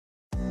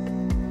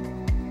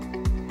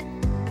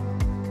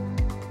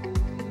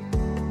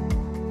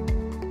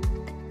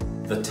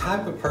The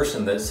type of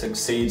person that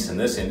succeeds in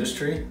this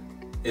industry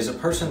is a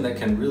person that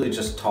can really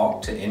just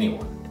talk to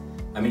anyone.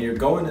 I mean, you're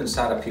going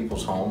inside of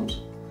people's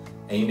homes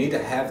and you need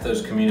to have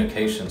those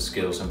communication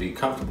skills and be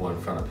comfortable in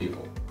front of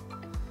people.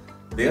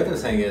 The other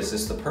thing is,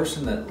 it's the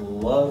person that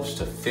loves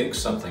to fix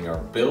something or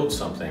build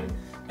something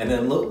and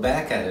then look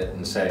back at it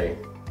and say,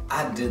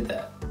 I did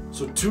that.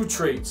 So 2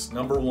 traits.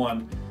 Number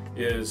 1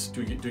 is,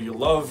 do you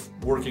love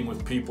working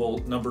with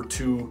people? Number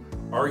 2,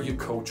 are you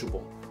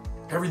coachable?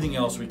 Everything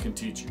else we can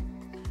teach you.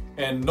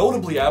 And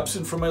notably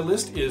absent from my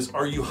list is,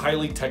 are you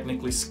highly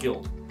technically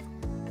skilled?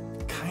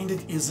 Kind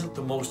of isn't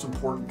the most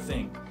important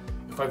thing.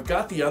 If I've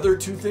got the other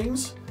 2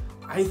 things,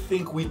 I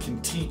think we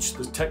can teach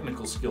the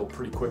technical skill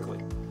pretty quickly.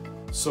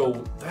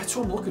 So that's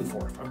what I'm looking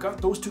for. If I've got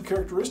those 2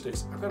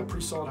 characteristics, I've got a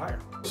pretty solid hire.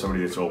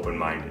 Somebody that's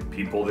open-minded.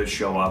 People that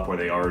show up where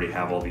they already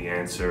have all the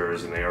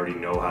answers and they already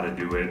know how to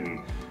do it,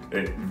 and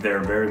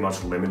they're very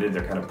much limited.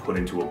 They're kind of put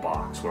into a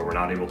box where we're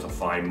not able to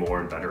find more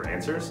and better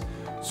answers.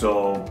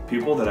 So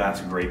people that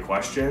ask great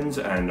questions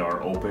and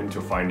are open to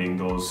finding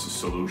those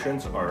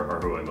solutions are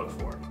who I look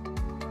for.